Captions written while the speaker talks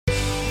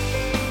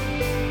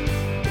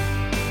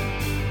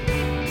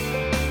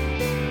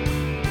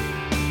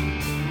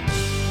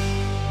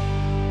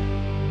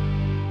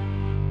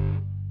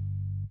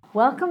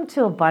Welcome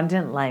to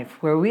Abundant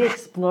Life, where we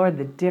explore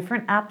the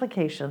different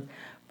applications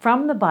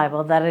from the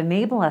Bible that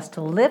enable us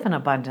to live an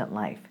abundant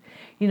life.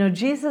 You know,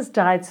 Jesus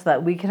died so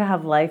that we could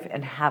have life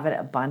and have it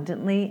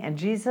abundantly. And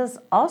Jesus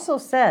also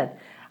said,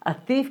 a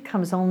thief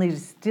comes only to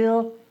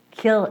steal,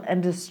 kill,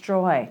 and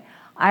destroy.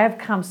 I have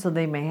come so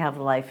they may have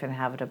life and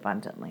have it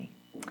abundantly.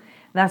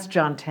 That's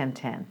John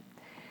 10:10.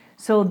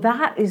 So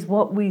that is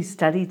what we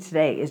study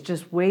today, is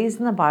just ways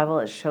in the Bible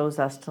it shows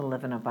us to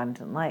live an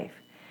abundant life.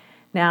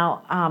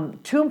 Now,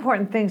 two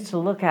important things to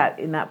look at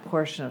in that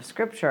portion of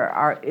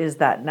Scripture is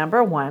that,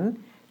 number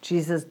one,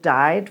 Jesus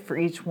died for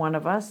each one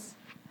of us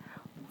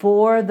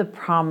for the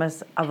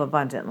promise of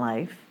abundant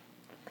life.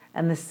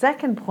 And the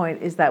second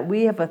point is that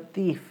we have a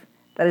thief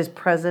that is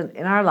present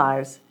in our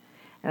lives.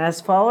 And as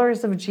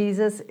followers of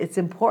Jesus, it's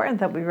important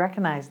that we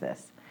recognize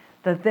this,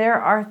 that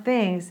there are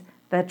things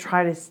that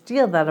try to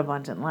steal that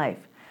abundant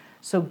life.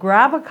 So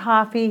grab a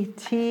coffee,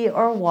 tea,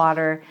 or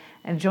water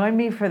and join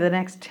me for the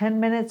next 10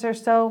 minutes or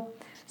so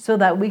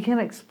that we can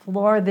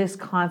explore this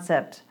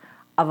concept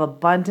of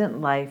abundant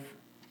life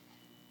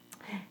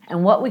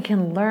and what we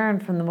can learn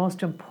from the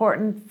most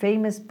important,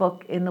 famous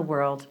book in the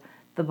world,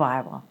 the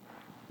Bible.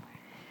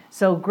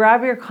 So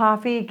grab your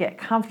coffee, get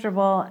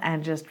comfortable,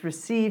 and just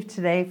receive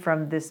today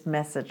from this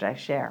message I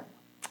share.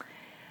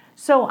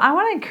 So I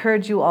want to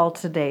encourage you all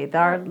today that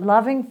our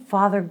loving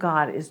Father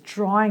God is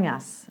drawing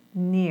us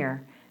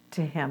near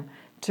to Him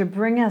to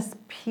bring us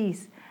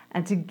peace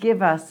and to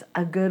give us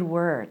a good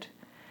word.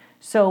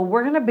 So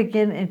we're going to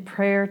begin in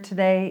prayer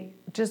today,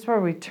 just where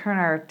we turn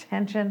our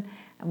attention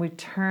and we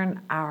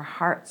turn our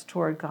hearts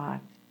toward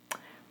God.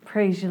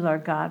 Praise you,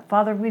 Lord God.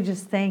 Father, we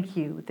just thank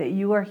you that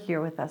you are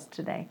here with us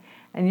today.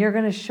 And you're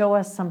going to show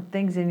us some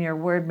things in your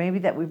word, maybe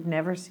that we've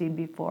never seen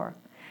before.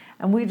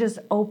 And we just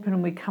open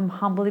and we come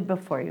humbly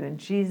before you. In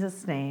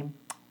Jesus' name,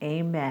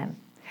 amen.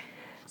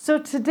 So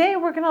today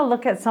we're going to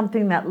look at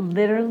something that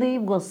literally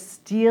will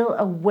steal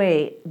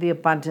away the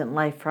abundant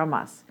life from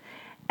us.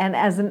 And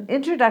as an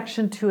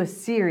introduction to a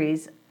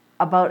series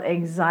about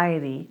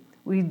anxiety,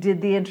 we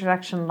did the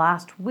introduction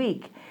last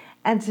week.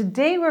 And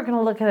today we're going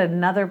to look at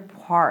another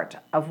part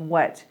of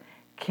what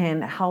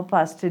can help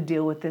us to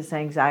deal with this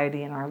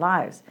anxiety in our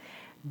lives.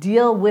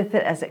 Deal with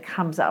it as it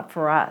comes up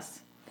for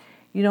us.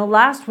 You know,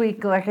 last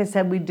week, like I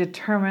said, we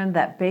determined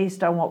that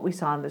based on what we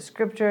saw in the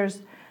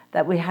scriptures,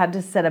 that we had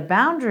to set a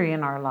boundary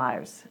in our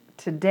lives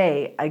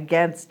today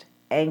against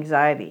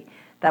anxiety.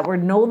 That we're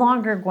no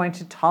longer going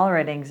to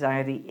tolerate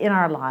anxiety in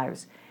our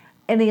lives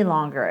any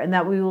longer, and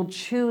that we will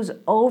choose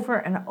over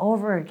and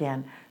over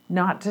again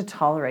not to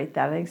tolerate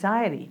that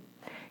anxiety.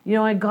 You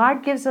know, and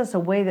God gives us a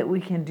way that we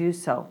can do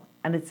so,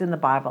 and it's in the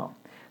Bible.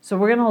 So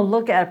we're going to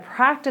look at a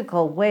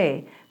practical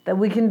way that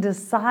we can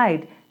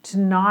decide to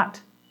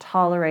not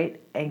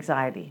tolerate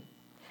anxiety.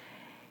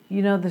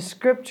 You know, the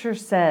scripture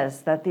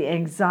says that the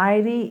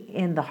anxiety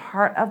in the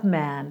heart of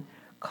man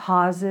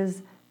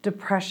causes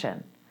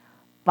depression,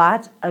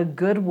 but a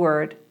good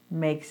word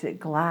makes it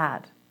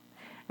glad.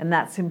 And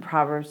that's in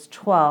Proverbs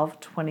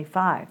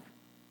 12:25.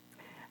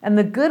 And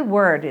the good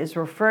word is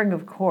referring,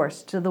 of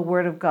course, to the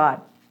Word of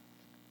God,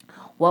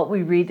 what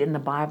we read in the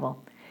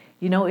Bible.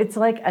 You know, it's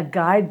like a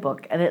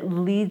guidebook, and it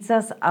leads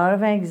us out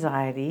of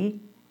anxiety,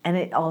 and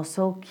it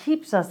also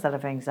keeps us out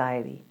of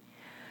anxiety.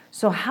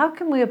 So how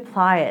can we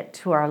apply it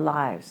to our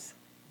lives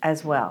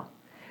as well?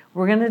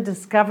 We're going to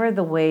discover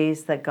the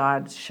ways that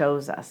God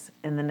shows us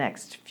in the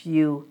next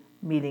few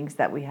meetings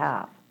that we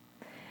have.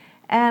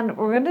 And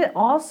we're going to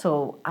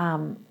also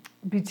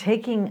be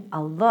taking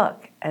a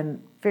look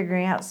and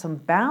figuring out some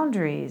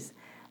boundaries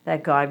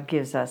that God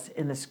gives us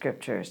in the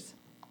scriptures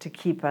to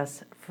keep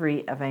us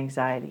free of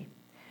anxiety.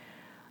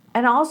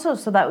 And also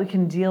so that we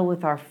can deal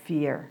with our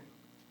fear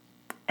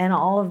and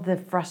all of the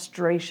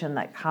frustration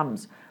that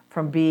comes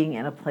from being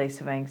in a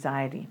place of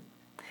anxiety.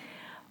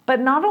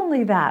 But not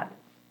only that,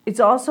 it's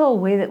also a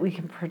way that we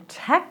can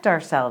protect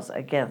ourselves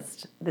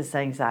against this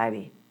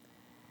anxiety.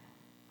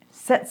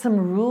 Set some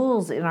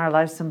rules in our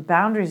lives, some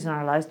boundaries in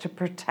our lives to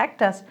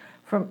protect us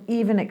from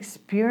even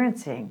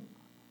experiencing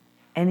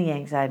any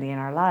anxiety in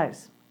our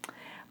lives.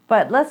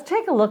 But let's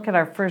take a look at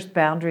our first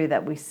boundary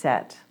that we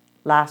set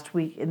last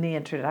week in the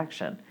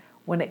introduction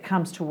when it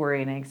comes to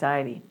worry and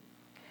anxiety.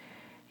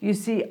 You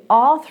see,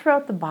 all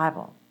throughout the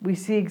Bible, we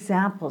see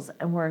examples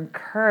and we're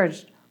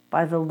encouraged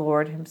by the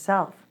Lord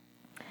Himself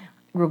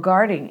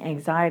regarding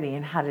anxiety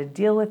and how to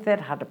deal with it,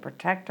 how to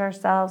protect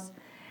ourselves.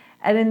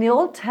 And in the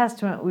Old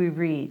Testament, we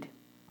read,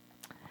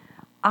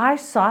 I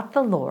sought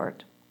the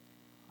Lord,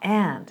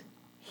 and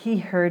He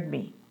heard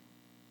me,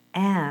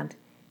 and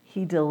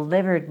He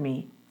delivered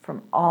me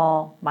from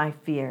all my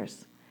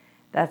fears.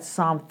 That's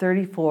Psalm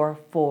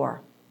 34:4.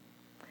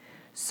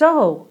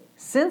 So,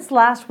 since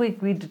last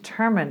week we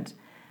determined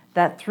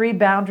that 3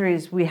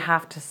 boundaries we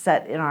have to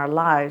set in our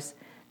lives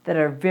that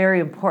are very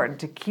important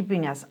to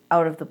keeping us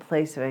out of the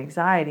place of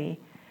anxiety,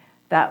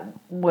 that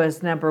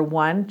was number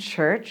 1,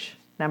 church,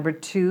 number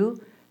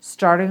 2,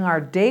 starting our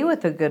day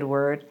with a good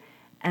word,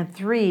 and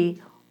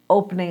 3,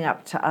 opening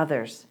up to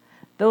others.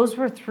 Those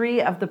were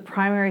 3 of the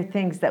primary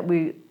things that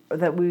we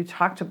that we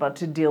talked about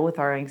to deal with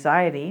our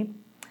anxiety.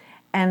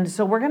 And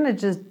so we're going to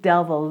just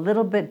delve a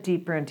little bit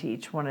deeper into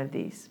each one of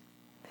these.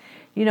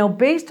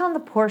 Based on the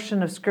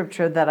portion of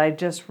scripture that I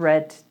just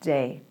read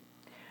today,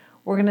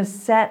 we're going to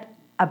set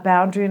a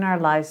boundary in our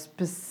lives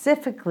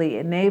specifically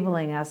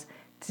enabling us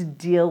to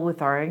deal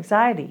with our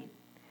anxiety.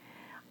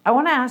 I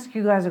want to ask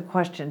you guys a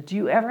question. Do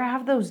you ever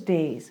have those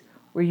days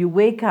where you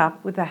wake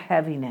up with a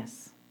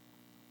heaviness,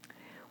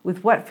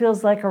 with what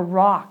feels like a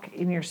rock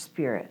in your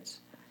spirit,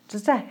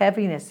 just a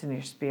heaviness in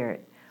your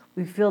spirit?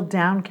 We feel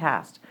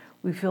downcast.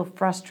 We feel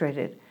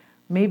frustrated,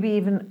 maybe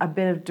even a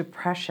bit of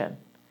depression.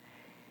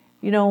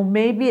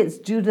 Maybe it's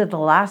due to the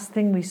last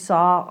thing we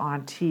saw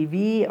on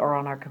TV or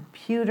on our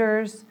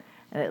computers,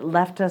 and it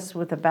left us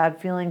with a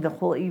bad feeling the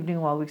whole evening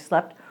while we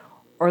slept,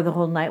 or the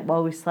whole night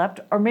while we slept.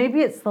 Or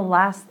maybe it's the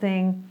last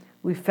thing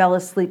we fell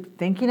asleep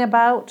thinking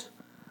about.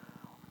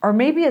 Or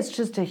maybe it's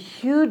just a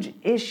huge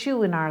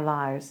issue in our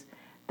lives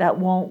that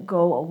won't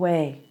go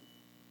away.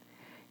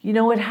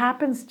 It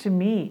happens to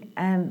me,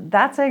 and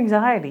that's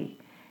anxiety.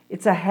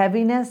 It's a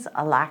heaviness,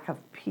 a lack of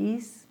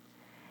peace.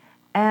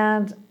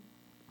 And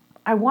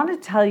I want to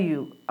tell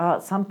you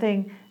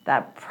something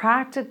that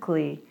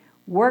practically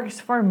works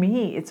for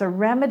me. It's a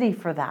remedy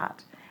for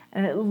that.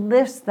 And it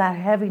lifts that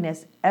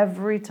heaviness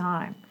every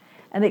time.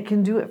 And it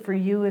can do it for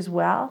you as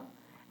well.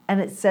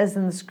 And it says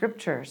in the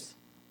scriptures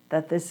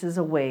that this is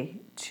a way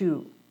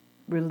to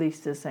release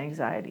this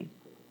anxiety.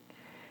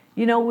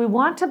 We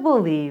want to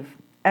believe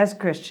as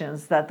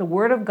Christians that the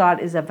Word of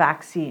God is a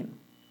vaccine,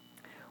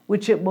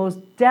 which it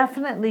most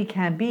definitely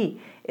can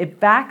be. It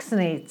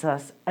vaccinates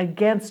us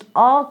against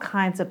all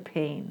kinds of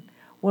pain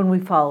when we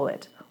follow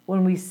it,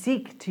 when we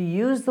seek to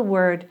use the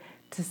Word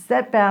to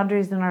set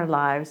boundaries in our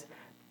lives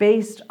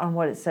based on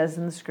what it says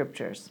in the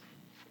scriptures.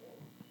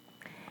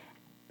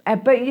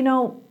 But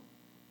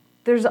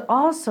there's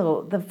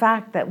also the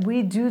fact that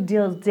we do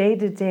deal day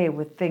to day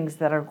with things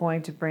that are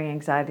going to bring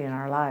anxiety in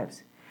our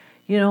lives.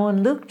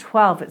 In Luke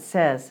 12 it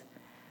says,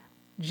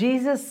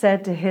 Jesus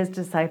said to his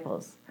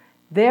disciples,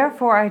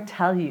 "Therefore I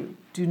tell you,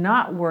 do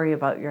not worry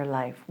about your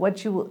life,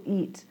 what you will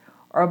eat,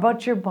 or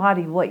about your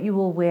body, what you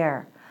will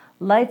wear.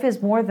 Life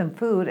is more than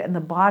food, and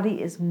the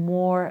body is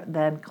more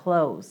than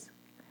clothes.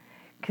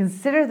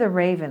 Consider the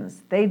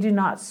ravens. They do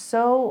not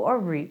sow or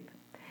reap.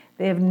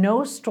 They have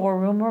no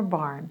storeroom or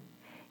barn,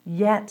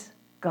 yet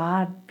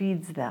God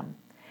feeds them.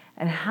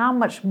 And how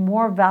much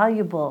more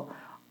valuable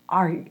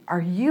are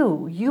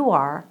you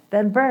are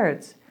than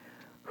birds?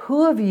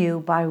 Who of you,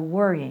 by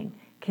worrying,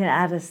 can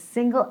add a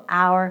single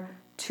hour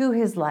to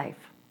his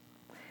life?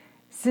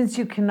 Since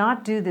you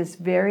cannot do this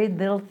very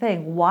little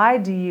thing, why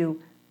do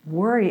you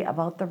worry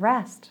about the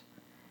rest?"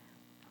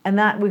 And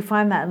that we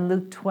find that in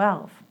Luke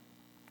 12.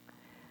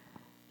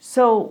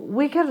 So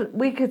we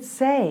could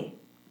say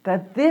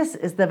that this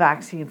is the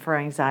vaccine for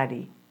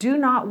anxiety. Do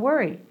not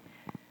worry.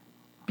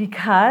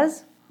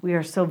 Because we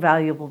are so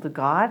valuable to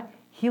God,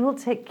 he will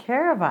take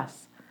care of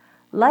us,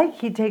 like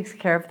he takes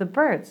care of the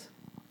birds.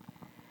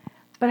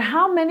 But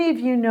how many of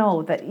you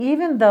know that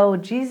even though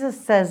Jesus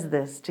says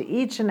this to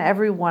each and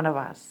every one of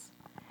us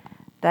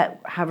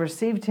that have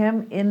received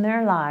him in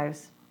their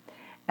lives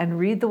and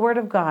read the Word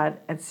of God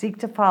and seek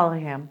to follow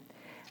him,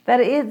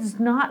 that it's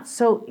not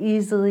so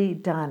easily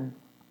done?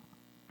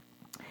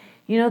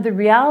 The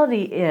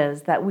reality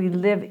is that we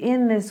live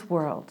in this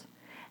world.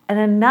 And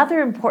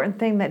another important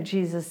thing that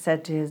Jesus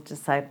said to his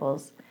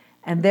disciples,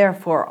 and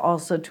therefore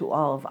also to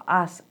all of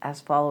us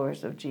as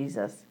followers of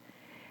Jesus,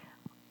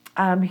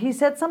 he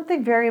said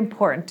something very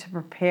important to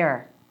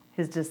prepare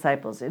his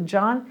disciples. In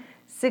John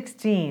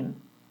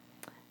 16,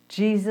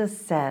 Jesus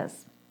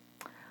says,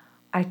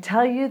 "I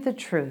tell you the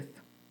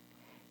truth,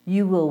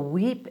 you will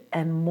weep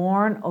and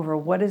mourn over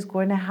what is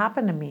going to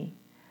happen to me,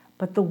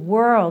 but the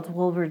world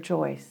will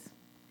rejoice.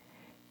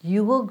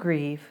 You will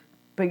grieve,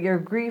 but your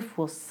grief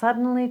will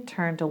suddenly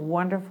turn to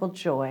wonderful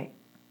joy.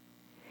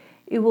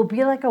 It will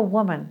be like a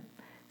woman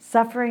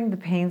suffering the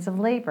pains of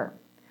labor.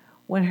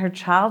 When her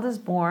child is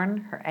born,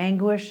 her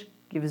anguish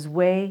gives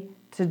way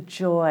to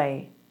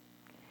joy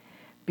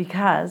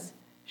because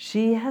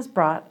she has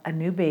brought a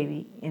new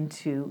baby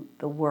into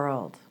the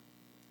world."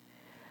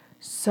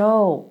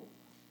 So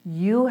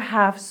you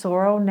have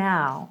sorrow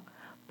now,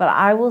 but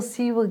I will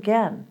see you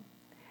again,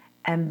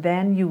 and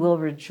then you will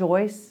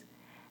rejoice,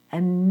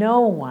 and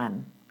no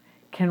one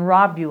can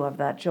rob you of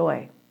that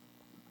joy.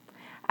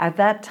 At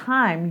that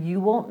time,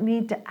 you won't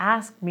need to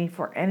ask me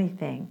for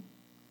anything.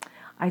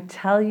 I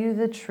tell you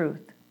the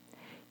truth.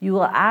 You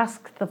will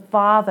ask the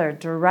Father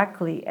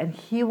directly, and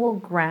he will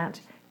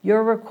grant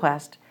your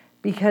request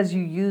because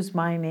you use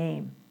my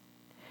name.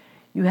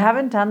 You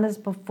haven't done this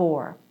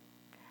before.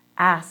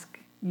 Ask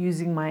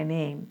using my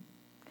name,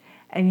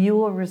 and you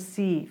will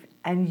receive,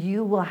 and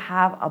you will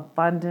have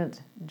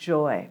abundant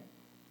joy.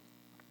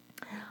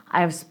 I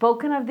have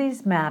spoken of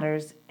these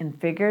matters in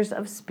figures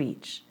of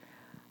speech,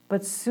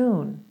 but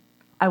soon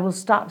I will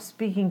stop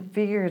speaking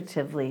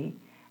figuratively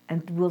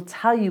and will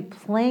tell you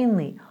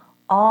plainly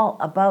all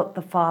about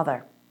the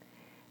Father.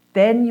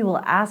 Then you will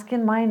ask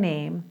in my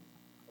name,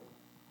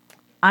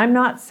 I'm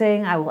not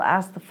saying I will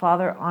ask the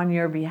Father on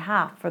your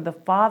behalf, for the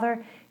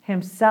Father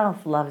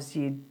himself loves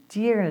you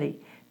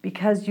dearly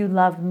because you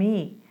love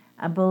me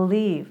and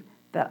believe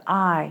that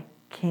I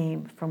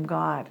came from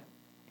God.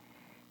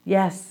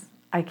 Yes,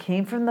 I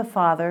came from the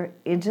Father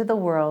into the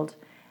world,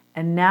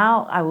 and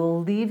now I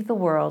will leave the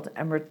world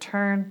and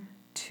return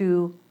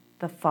to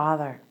the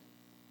Father.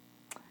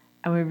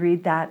 And we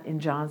read that in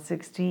John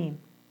 16.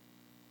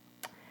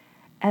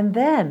 And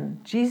then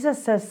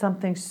Jesus says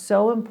something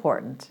so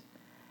important.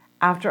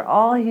 After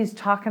all, he's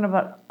talking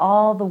about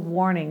all the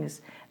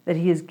warnings that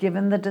he has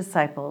given the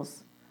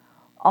disciples,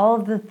 all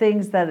of the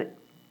things that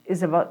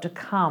is about to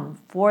come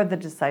for the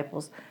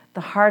disciples,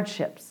 the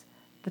hardships,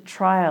 the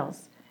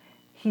trials.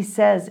 He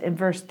says in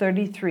verse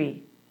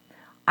 33,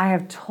 I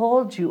have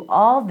told you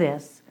all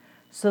this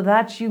so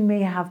that you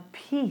may have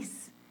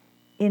peace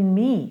in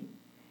me.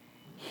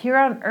 Here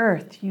on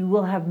earth you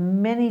will have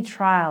many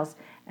trials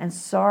and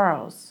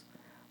sorrows,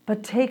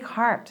 but take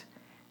heart,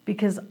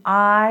 because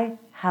I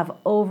have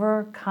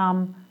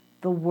overcome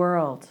the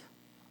world.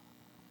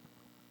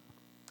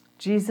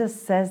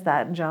 Jesus says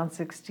that in John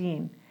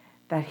 16,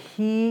 that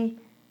he,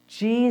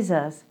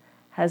 Jesus,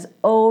 has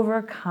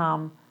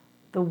overcome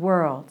the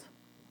world.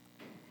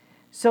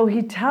 So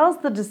he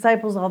tells the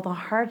disciples all the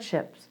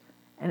hardships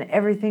and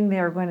everything they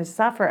are going to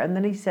suffer. And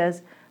then he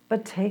says,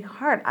 but take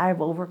heart, I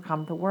have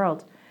overcome the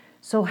world.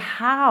 So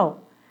how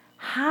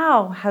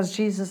has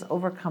Jesus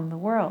overcome the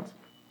world?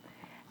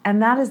 And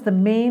that is the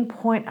main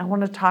point I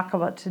want to talk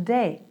about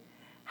today,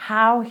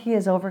 how he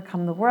has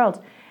overcome the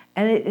world.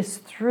 And it is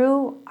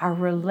through our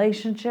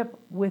relationship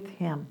with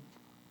him.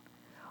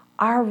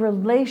 Our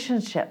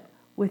relationship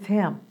with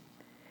him.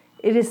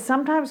 It is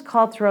sometimes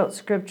called throughout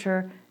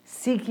Scripture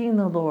seeking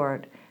the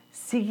Lord,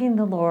 seeking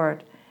the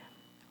Lord.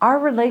 Our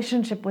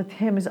relationship with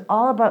him is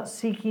all about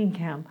seeking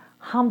him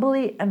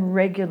humbly and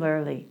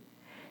regularly.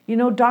 You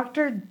know,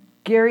 Dr.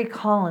 Gary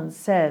Collins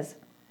says,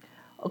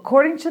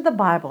 according to the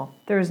Bible,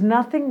 there is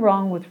nothing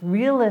wrong with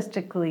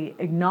realistically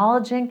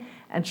acknowledging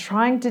and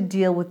trying to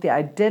deal with the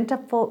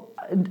identifiable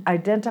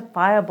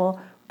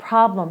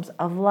problems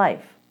of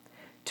life.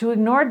 To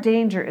ignore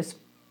danger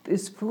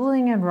is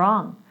fooling and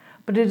wrong,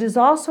 but it is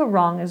also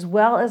wrong as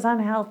well as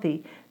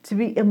unhealthy to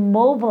be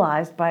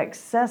immobilized by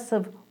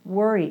excessive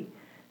worry.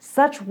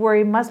 Such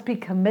worry must be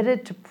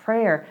committed to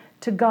prayer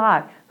to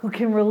God, who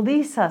can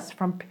release us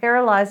from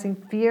paralyzing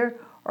fear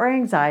or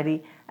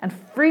anxiety and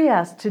free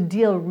us to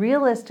deal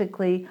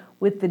realistically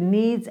with the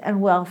needs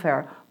and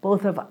welfare,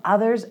 both of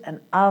others and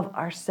of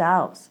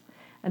ourselves.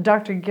 And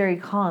Dr. Gary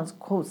Collins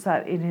quotes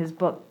that in his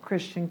book,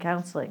 Christian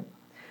Counseling.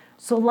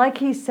 So like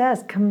he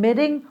says,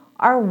 committing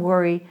our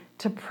worry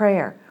to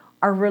prayer.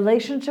 Our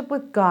relationship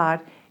with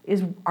God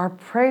is our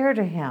prayer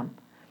to him.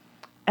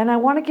 And I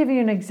want to give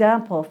you an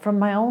example from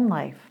my own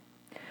life.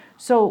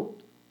 So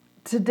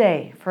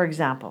today, for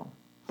example,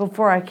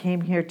 before I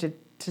came here to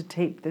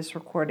tape this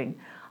recording,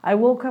 I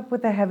woke up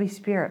with a heavy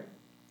spirit.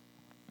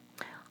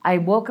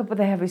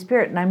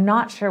 And I'm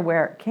not sure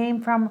where it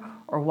came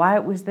from or why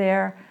it was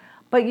there.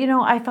 But, you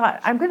know, I thought,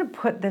 I'm going to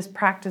put this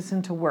practice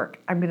into work.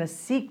 I'm going to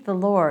seek the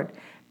Lord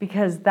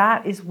because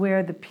that is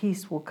where the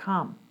peace will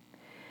come.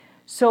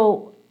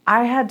 So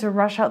I had to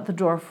rush out the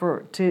door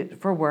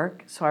for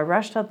work. So I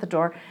rushed out the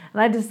door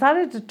and I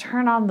decided to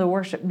turn on the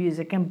worship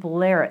music and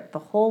blare it the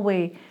whole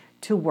way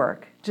to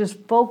work,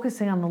 just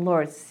focusing on the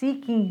Lord,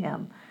 seeking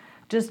him,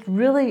 just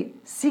really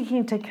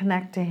seeking to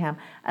connect to him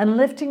and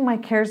lifting my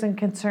cares and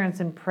concerns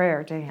in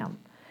prayer to him.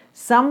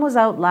 Some was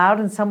out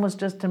loud and some was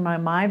just in my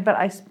mind, but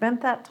I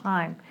spent that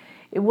time.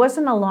 It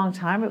wasn't a long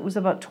time. It was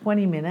about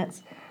 20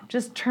 minutes,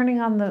 just turning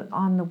on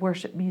the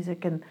worship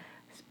music and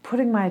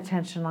putting my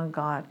attention on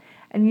God.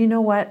 And you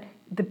know what?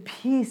 The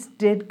peace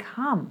did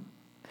come.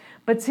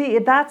 But see,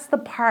 that's the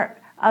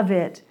part of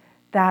it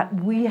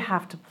that we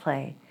have to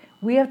play.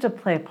 We have to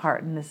play a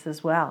part in this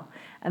as well.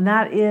 And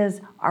that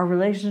is our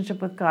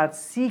relationship with God,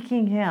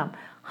 seeking him,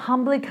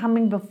 humbly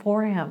coming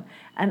before him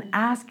and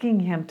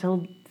asking him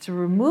to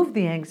remove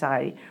the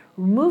anxiety,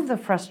 remove the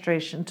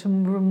frustration, to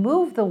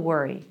remove the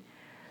worry.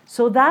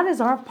 So that is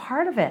our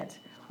part of it.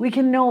 We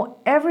can know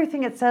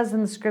everything it says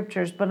in the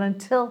scriptures, but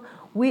until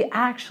we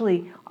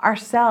actually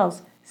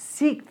ourselves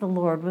seek the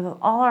Lord with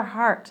all our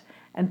heart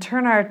and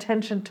turn our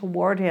attention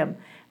toward him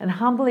and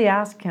humbly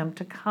ask him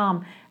to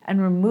come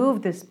and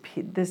remove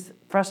this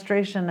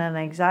frustration and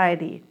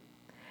anxiety.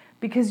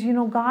 Because, you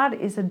know, God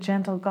is a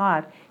gentle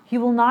God. He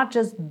will not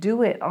just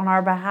do it on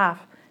our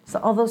behalf. So,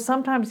 although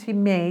sometimes he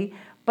may,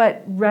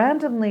 but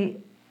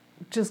randomly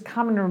just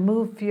come and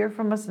remove fear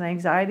from us and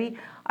anxiety,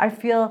 I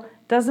feel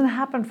doesn't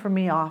happen for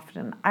me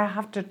often. I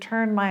have to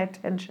turn my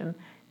attention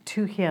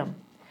to him.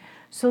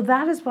 So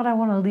that is what I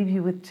want to leave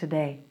you with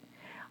today.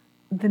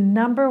 The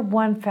number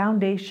one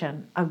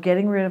foundation of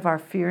getting rid of our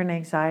fear and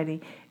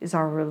anxiety is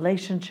our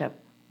relationship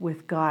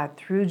with God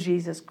through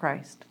Jesus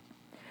Christ.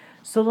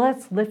 So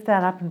let's lift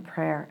that up in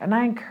prayer. And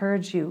I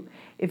encourage you,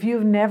 if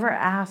you've never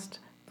asked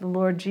the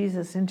Lord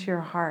Jesus into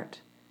your heart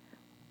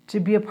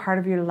to be a part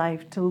of your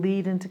life, to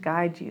lead and to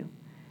guide you,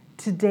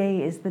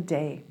 today is the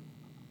day.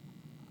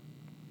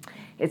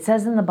 It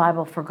says in the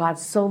Bible, for God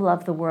so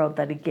loved the world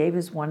that he gave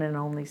his one and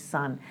only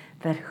Son,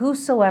 that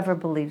whosoever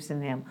believes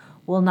in him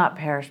will not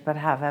perish but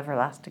have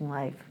everlasting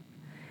life.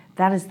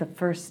 That is the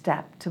first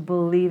step, to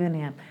believe in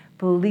him.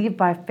 Believe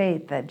by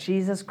faith that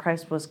Jesus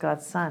Christ was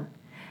God's Son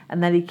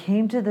and that he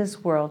came to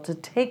this world to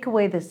take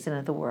away the sin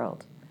of the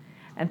world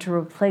and to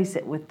replace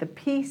it with the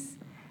peace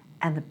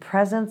and the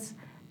presence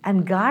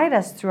and guide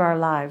us through our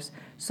lives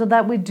so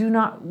that we do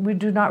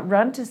not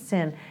run to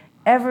sin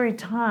every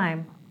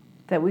time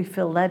that we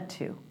feel led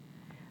to.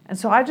 And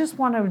so I just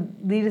want to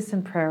lead us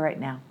in prayer right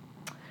now.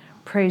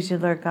 Praise you,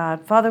 Lord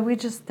God. Father, we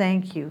just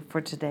thank you for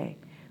today.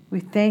 We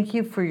thank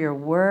you for your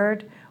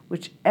word,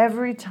 which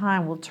every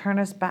time will turn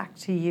us back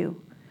to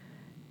you.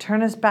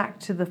 Turn us back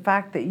to the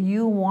fact that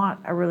you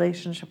want a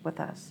relationship with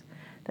us,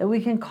 that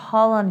we can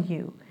call on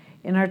you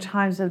in our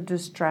times of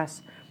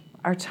distress,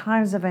 our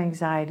times of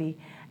anxiety,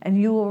 and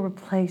you will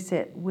replace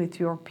it with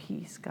your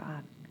peace,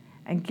 God,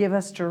 and give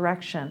us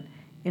direction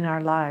in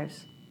our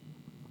lives.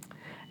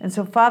 And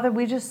so, Father,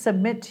 we just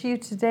submit to you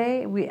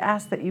today. We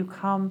ask that you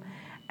come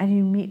and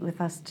you meet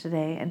with us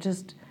today and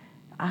just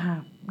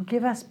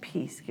give us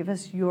peace. Give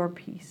us your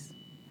peace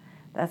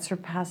that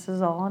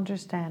surpasses all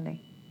understanding.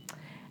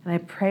 And I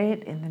pray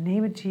it in the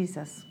name of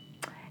Jesus.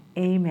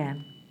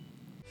 Amen.